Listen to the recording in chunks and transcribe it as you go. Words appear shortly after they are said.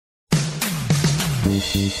Welcome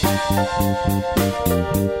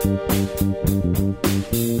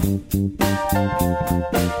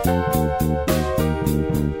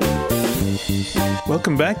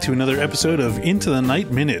back to another episode of Into the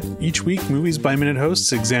Night Minute. Each week, Movies by Minute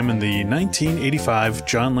hosts examine the 1985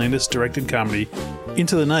 John Landis directed comedy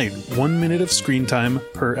Into the Night, 1 minute of screen time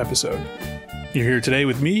per episode. You're here today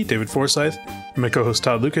with me, David Forsyth, and my co-host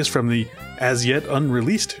Todd Lucas from the as yet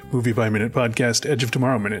unreleased Movie by Minute podcast, Edge of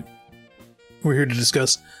Tomorrow Minute. We're here to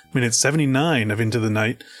discuss minute 79 of Into the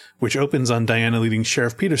Night, which opens on Diana leading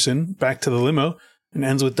Sheriff Peterson back to the limo and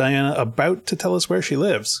ends with Diana about to tell us where she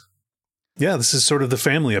lives. Yeah, this is sort of the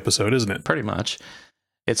family episode, isn't it? Pretty much.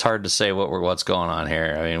 It's hard to say what's going on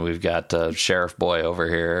here. I mean, we've got Sheriff Boy over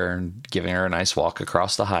here giving her a nice walk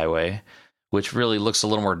across the highway, which really looks a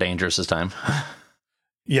little more dangerous this time.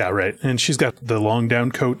 Yeah, right. And she's got the long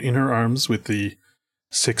down coat in her arms with the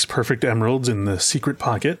 6 perfect emeralds in the secret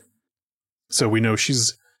pocket. So we know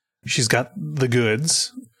she's got the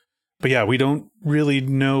goods. But yeah, we don't really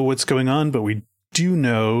know what's going on, but we do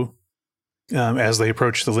know as they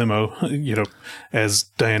approach the limo, as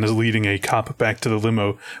Diana's leading a cop back to the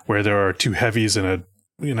limo where there are 2 heavies and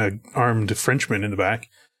a armed Frenchman in the back,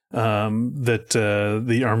 that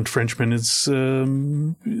the armed Frenchman is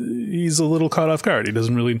he's a little caught off guard. He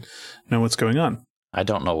doesn't really know what's going on. I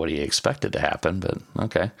don't know what he expected to happen, but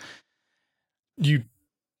okay. You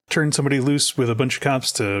turn somebody loose with a bunch of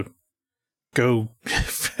cops to go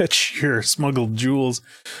fetch your smuggled jewels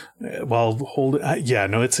while holding.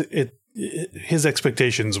 His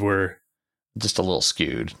expectations were just a little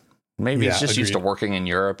skewed. Maybe he's just used to working in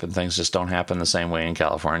Europe and things just don't happen the same way in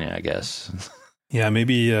California, I guess. Yeah,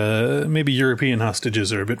 maybe European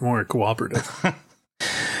hostages are a bit more cooperative.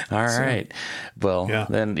 All right. Well,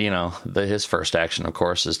 then, his first action, of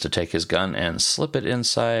course, is to take his gun and slip it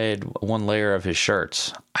inside one layer of his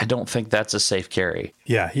shirts. I don't think that's a safe carry.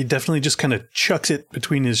 Yeah, he definitely just kind of chucks it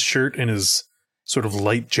between his shirt and his sort of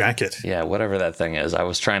light jacket. Yeah, whatever that thing is. I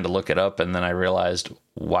was trying to look it up, and then I realized,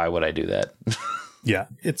 why would I do that? Yeah,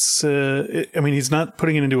 it's, he's not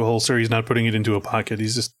putting it into a holster. He's not putting it into a pocket.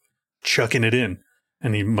 He's just chucking it in.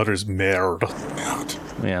 And he mutters, merde.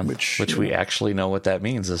 Yeah, which we actually know what that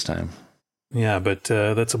means this time. Yeah, but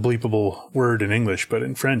that's a bleepable word in English, but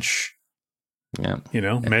in French, merde.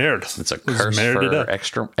 It's a curse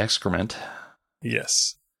for excrement.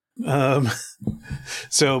 Yes.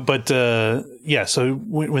 So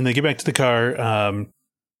when they get back to the car,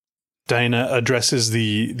 Diana addresses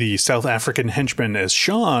the South African henchmen as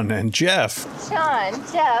Sean and Jeff. Sean,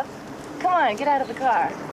 Jeff, come on, get out of the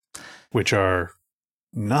car. Which are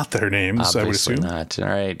not their names, obviously I would assume. Not. All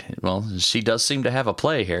right. Well, she does seem to have a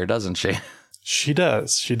play here, doesn't she? She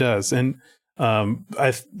does. And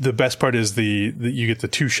the best part is you get the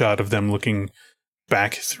 2 shot of them looking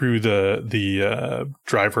back through the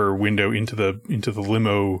driver window into the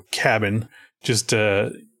limo cabin, just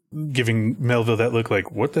giving Melville that look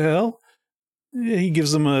like, what the hell? He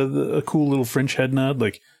gives them a cool little French head nod,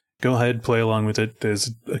 like, go ahead, play along with it.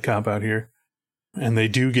 There's a cop out here. And they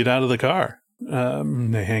do get out of the car.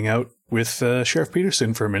 They hang out with Sheriff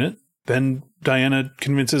Peterson for a minute. Then Diana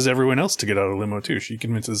convinces everyone else to get out of the limo, too. She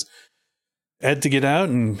convinces Ed to get out,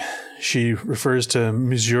 and she refers to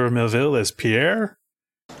Monsieur Melville as Pierre.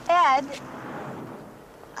 Ed,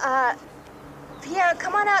 Pierre,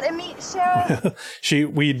 come on out and meet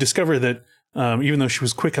Sheriff. We discover that even though she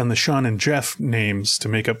was quick on the Sean and Jeff names to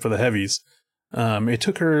make up for the heavies, it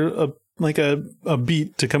took her a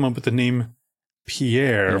beat to come up with the name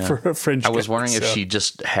Pierre for a French guy. I was wondering if she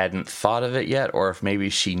just hadn't thought of it yet, or if maybe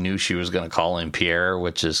she knew she was going to call him Pierre,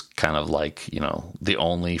 which is kind of like, the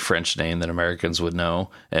only French name that Americans would know,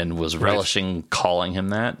 and was relishing calling him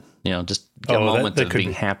that. Just a moment of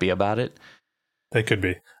being happy about it. That could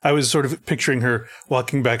be. I was sort of picturing her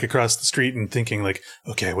walking back across the street and thinking like,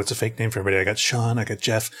 okay, what's a fake name for everybody? I got Sean, I got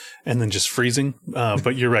Jeff, and then just freezing.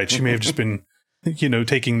 But you're right. She may have just been,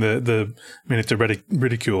 taking the minute to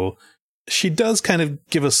ridicule. She does kind of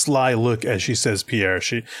give a sly look as she says Pierre.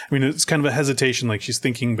 It's kind of a hesitation, like she's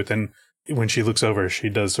thinking, but then when she looks over, she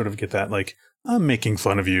does sort of get that, like, I'm making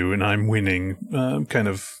fun of you and I'm winning kind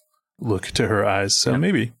of look to her eyes. So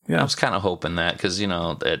maybe, I was kind of hoping that because,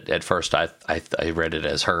 at first I read it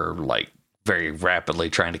as her, like, very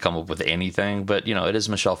rapidly trying to come up with anything. But, it is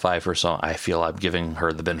Michelle Pfeiffer, so I feel I'm giving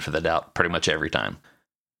her the benefit of the doubt pretty much every time.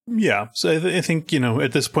 Yeah, so I think,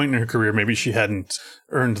 at this point in her career, maybe she hadn't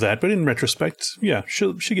earned that. But in retrospect, yeah,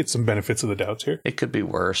 she gets some benefits of the doubt here. It could be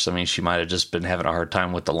worse. I mean, she might have just been having a hard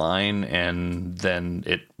time with the line, and then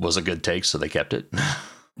it was a good take, so they kept it.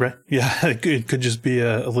 Right. Yeah, it could just be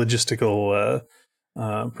a logistical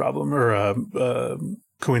problem or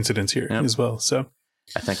coincidence here as well. So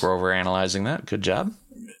I think we're overanalyzing that. Good job.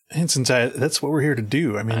 and since that's what we're here to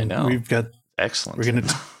do. I mean, I know. we've got Excellent. We're going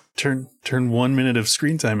to turn 1 minute of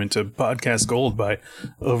screen time into podcast gold by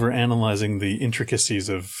overanalyzing the intricacies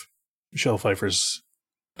of Michelle Pfeiffer's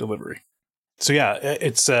delivery. So yeah,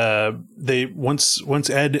 it's they once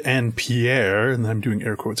Ed and Pierre, and I'm doing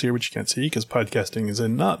air quotes here, which you can't see because podcasting is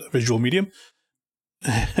not a visual medium.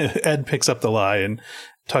 Ed picks up the lie and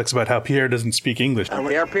talks about how Pierre doesn't speak English.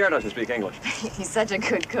 Pierre doesn't speak English. He's such a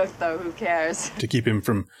good cook, though. Who cares? To keep him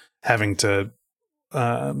from having to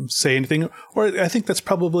say anything, or I think that's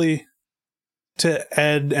probably to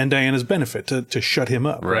Ed and Diana's benefit to shut him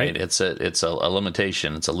up. Right. It's a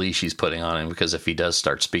limitation. It's a leash he's putting on him, because if he does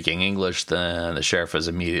start speaking English, then the sheriff is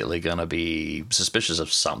immediately going to be suspicious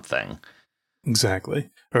of something. Exactly.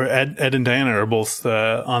 Or Ed and Diana are both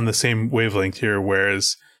on the same wavelength here,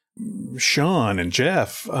 whereas Sean and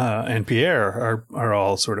Jeff and Pierre are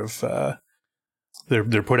all sort of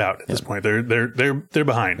they're put out at this point. They're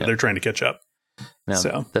behind. They're trying to catch up.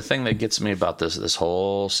 Now, the thing that gets me about this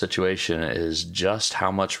whole situation is just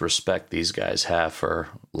how much respect these guys have for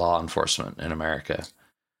law enforcement in America.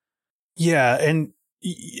 Yeah, and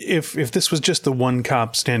if this was just the one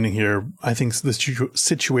cop standing here, I think the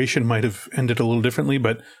situation might have ended a little differently.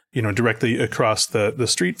 But directly across the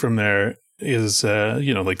street from there is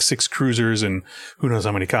like 6 cruisers and who knows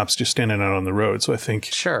how many cops just standing out on the road. So I think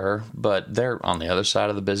sure, but they're on the other side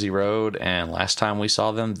of the busy road, and last time we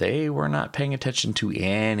saw them, they were not paying attention to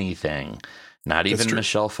anything. Not even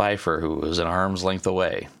Michelle Pfeiffer, who was an arm's length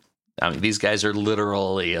away. I mean, these guys are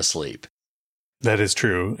literally asleep. That is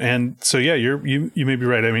true. And so, yeah, you may be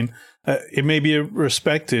right. I mean, it may be a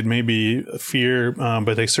respect, it may be a fear,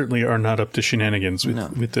 but they certainly are not up to shenanigans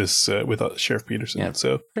with this with Sheriff Peterson. Yeah,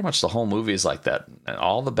 so pretty much the whole movie is like that.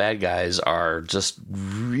 All the bad guys are just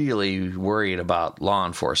really worried about law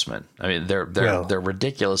enforcement. I mean, they're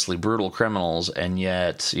ridiculously brutal criminals, and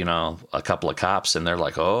yet a couple of cops, and they're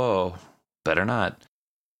like, oh, better not.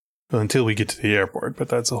 Well, until we get to the airport, but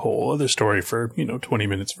that's a whole other story for 20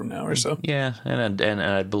 minutes from now or so. Yeah, and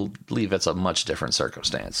I believe it's a much different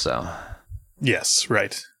circumstance. So, yes,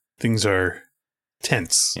 right. Things are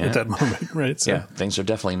tense at that moment, right? So. Yeah, things are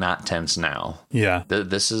definitely not tense now. Yeah,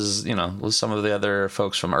 this is some of the other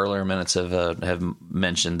folks from earlier minutes have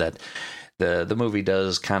mentioned that the movie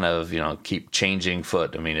does kind of keep changing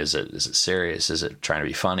foot. I mean, is it serious? Is it trying to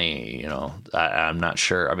be funny? I'm not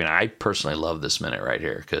sure. I mean, I personally love this minute right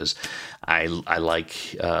here because I like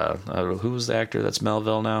who was the actor that's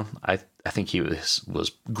Melville now? I think he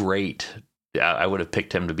was great. I would have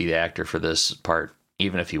picked him to be the actor for this part,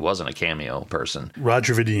 even if he wasn't a cameo person.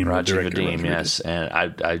 Roger Vadim, yes. And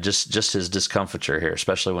I just his discomfiture here,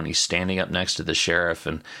 especially when he's standing up next to the sheriff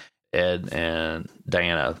and Ed and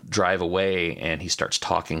Diana drive away, and he starts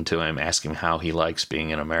talking to him, asking him how he likes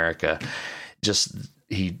being in America.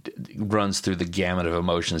 He runs through the gamut of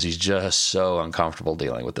emotions. He's just so uncomfortable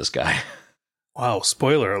dealing with this guy. Wow,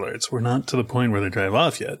 spoiler alerts. We're not to the point where they drive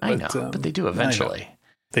off yet. I know, but they do eventually.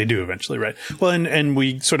 They do eventually, right? Well, and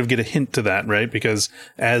we sort of get a hint to that, right? Because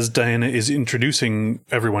as Diana is introducing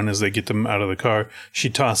everyone as they get them out of the car, she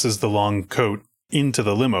tosses the long coat into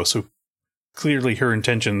the limo. So clearly her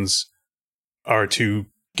intentions are to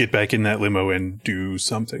get back in that limo and do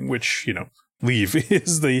something, which, leave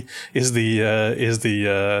is the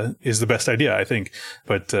best idea, I think.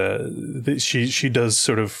 But she does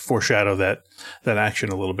sort of foreshadow that action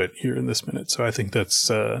a little bit here in this minute. So I think that's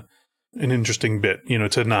an interesting bit,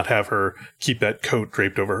 to not have her keep that coat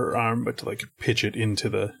draped over her arm, but to pitch it into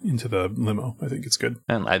the limo. I think it's good.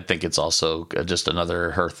 And I think it's also just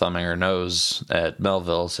another her thumbing her nose at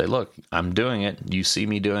Melville. Say, look, I'm doing it. You see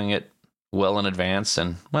me doing it well in advance,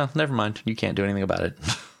 and well, never mind. You can't do anything about it.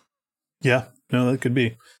 Yeah, no, that could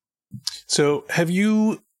be. So have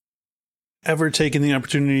you ever taken the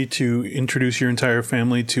opportunity to introduce your entire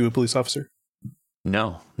family to a police officer?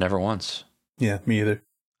 No, never once. Yeah, me either.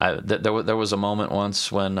 There was a moment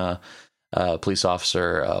once when a police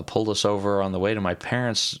officer pulled us over on the way to my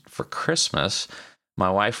parents for Christmas. My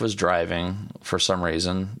wife was driving for some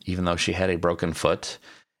reason, even though she had a broken foot.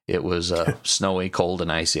 It was snowy, cold,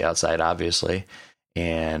 and icy outside, obviously.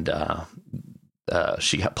 And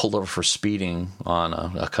she got pulled over for speeding on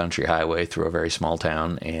a country highway through a very small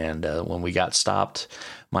town. And when we got stopped,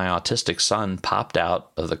 my autistic son popped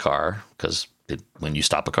out of the car because when you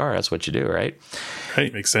stop a car, that's what you do, right?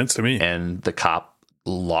 Right, makes sense to me. And the cop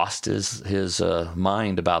lost his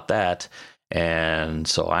mind about that, and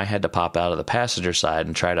so I had to pop out of the passenger side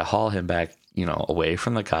and try to haul him back away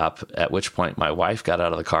from the cop, at which point my wife got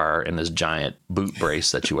out of the car in this giant boot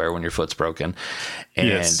brace that you wear when your foot's broken.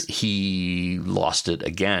 And he lost it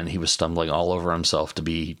again. He was stumbling all over himself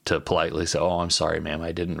to politely say, "Oh, I'm sorry, ma'am.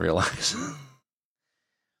 I didn't realize."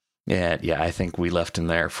 Yeah, I think we left him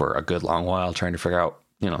there for a good long while trying to figure out,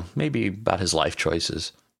 maybe about his life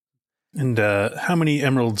choices. And how many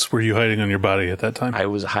emeralds were you hiding on your body at that time? I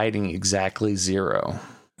was hiding exactly 0.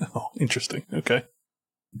 Oh, interesting. Okay.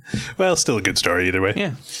 Well, still a good story either way.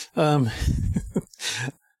 Yeah.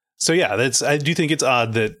 So yeah, I do think it's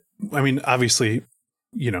odd that, I mean, obviously,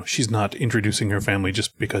 she's not introducing her family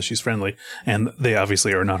just because she's friendly, and they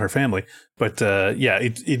obviously are not her family. But yeah,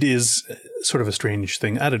 it is sort of a strange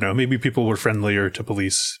thing. I don't know. Maybe people were friendlier to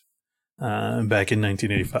police back in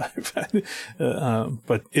 1985.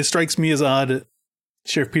 But it strikes me as odd.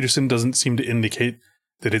 Sheriff Peterson doesn't seem to indicate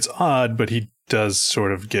that it's odd, but he does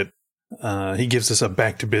sort of get, he gives us a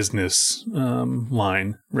back to business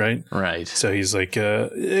line, right? Right. So he's like,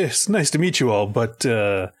 it's nice to meet you all, but,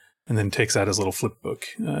 and then takes out his little flip book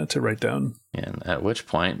to write down. And at which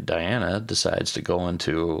point Diana decides to go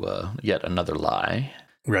into yet another lie.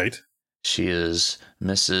 Right. She is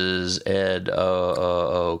Mrs. Ed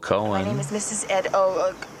Cohen. My name is Mrs. Ed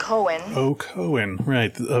Cohen. Cohen,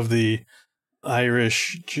 right, of the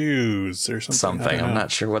Irish Jews or something. I'm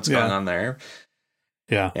not sure what's going on there.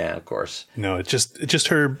 Yeah. Yeah, of course. No, it's just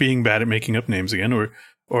her being bad at making up names again,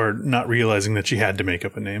 or not realizing that she had to make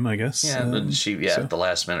up a name, I guess. Yeah, but she at the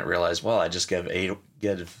last minute realized, well, I just gave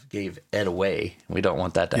Ed away. We don't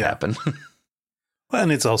want that to happen. Well,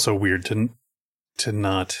 and it's also weird to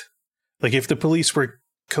not, like, if the police were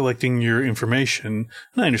collecting your information,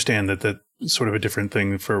 and I understand that that's sort of a different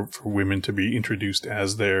thing for women to be introduced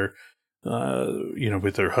as their,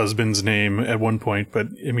 with their husband's name at one point, but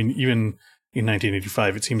I mean, even in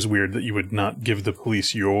 1985, it seems weird that you would not give the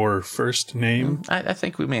police your first name. I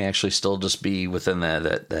think we may actually still just be within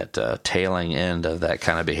that tailing end of that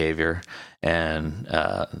kind of behavior. And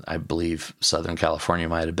I believe Southern California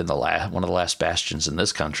might have been one of the last bastions in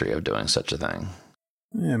this country of doing such a thing.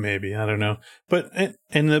 Yeah, maybe. I don't know. But,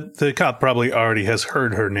 and the cop probably already has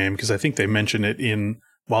heard her name, because I think they mention it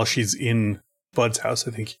while she's in Bud's house.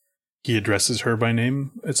 I think he addresses her by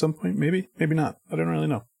name at some point. Maybe not. I don't really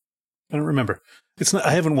know. I don't remember.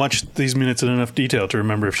 I haven't watched these minutes in enough detail to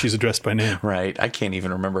remember if she's addressed by name. Right. I can't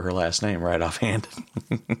even remember her last name right offhand.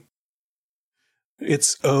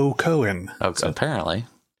 It's O. Cohen. Oh, so, apparently.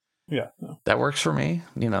 Yeah. No. That works for me.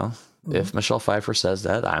 If Michelle Pfeiffer says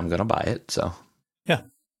that, I'm going to buy it. So. Yeah,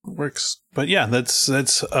 it works. But yeah, that's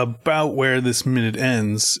about where this minute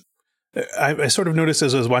ends. I sort of noticed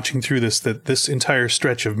as I was watching through this that this entire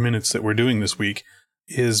stretch of minutes that we're doing this week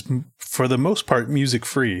is, for the most part, music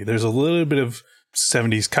free. There's a little bit of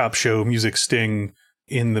 70s cop show music sting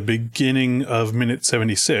in the beginning of minute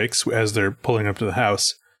 76 as they're pulling up to the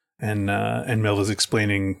house, and Melva's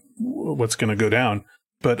explaining what's going to go down.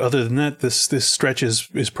 But other than that, this stretch is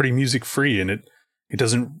pretty music free, and it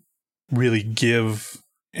doesn't really give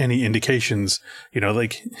any indications.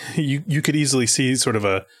 Like you could easily see sort of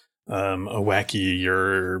a wacky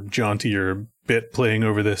or jauntier bit playing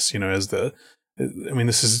over this, as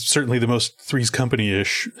this is certainly the most Three's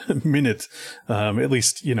Company-ish minute, at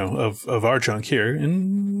least, of our chunk here,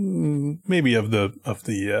 and maybe of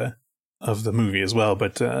the movie as well.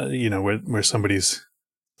 But where somebody's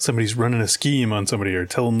running a scheme on somebody or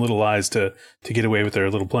telling little lies to get away with their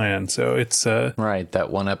little plan. So it's right, that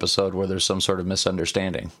one episode where there's some sort of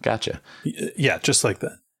misunderstanding. Gotcha. Yeah, just like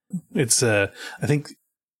that. It's I think.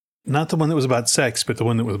 Not the one that was about sex, but the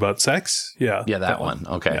one that was about sex. Yeah. Yeah, that one.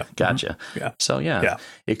 Okay. Yeah. Gotcha. Yeah. So,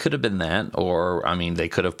 it could have been that, or, they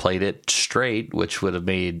could have played it straight, which would have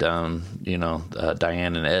made, Diane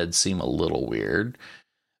and Ed seem a little weird.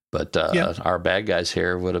 But our bad guys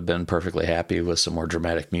here would have been perfectly happy with some more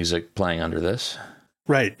dramatic music playing under this.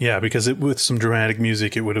 Right. Yeah, because with some dramatic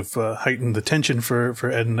music, it would have heightened the tension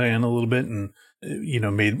for Ed and Diane a little bit, and,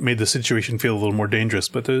 made the situation feel a little more dangerous.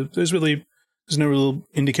 But there's no real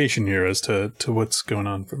indication here as to what's going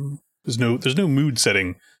on. There's no mood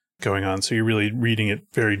setting going on, so you're really reading it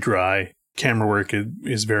very dry. Camera work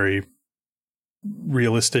is very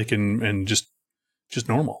realistic and just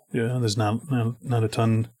normal. Yeah, there's not a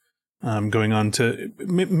ton going on to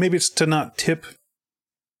maybe it's to not tip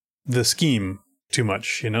the scheme too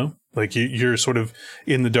much. Like you're sort of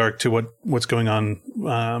in the dark to what's going on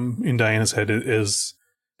in Diana's head as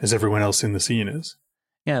everyone else in the scene is.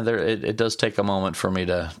 Yeah, it does take a moment for me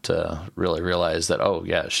to really realize that, oh,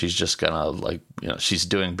 yeah, she's just gonna she's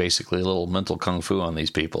doing basically a little mental kung fu on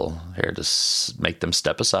these people here to make them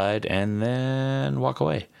step aside and then walk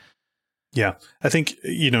away. Yeah, I think,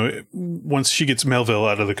 once she gets Melville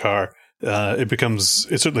out of the car, it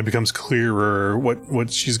certainly becomes clearer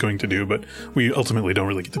what she's going to do, but we ultimately don't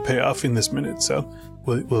really get the payoff in this minute, so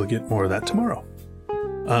we'll get more of that tomorrow.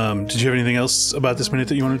 Did you have anything else about this minute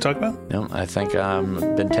that you want to talk about? No, I think I'm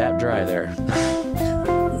been tapped dry there.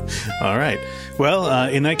 All right. Well,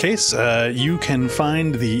 in that case, you can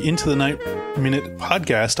find the Into the Night Minute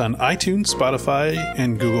podcast on iTunes, Spotify,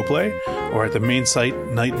 and Google Play, or at the main site,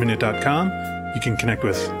 nightminute.com. You can connect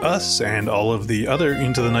with us and all of the other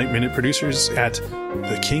Into the Night Minute producers at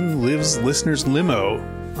The King Lives Listeners Limo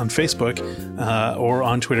on Facebook or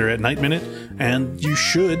on Twitter at Night Minute. And you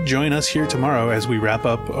should join us here tomorrow as we wrap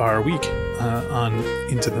up our week on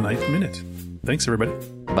Into the Night Minute. Thanks, everybody.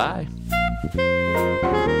 Bye.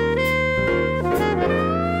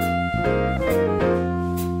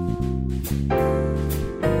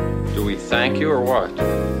 Do we thank you or what?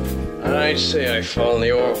 I'd say I fall in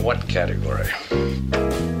the or what category.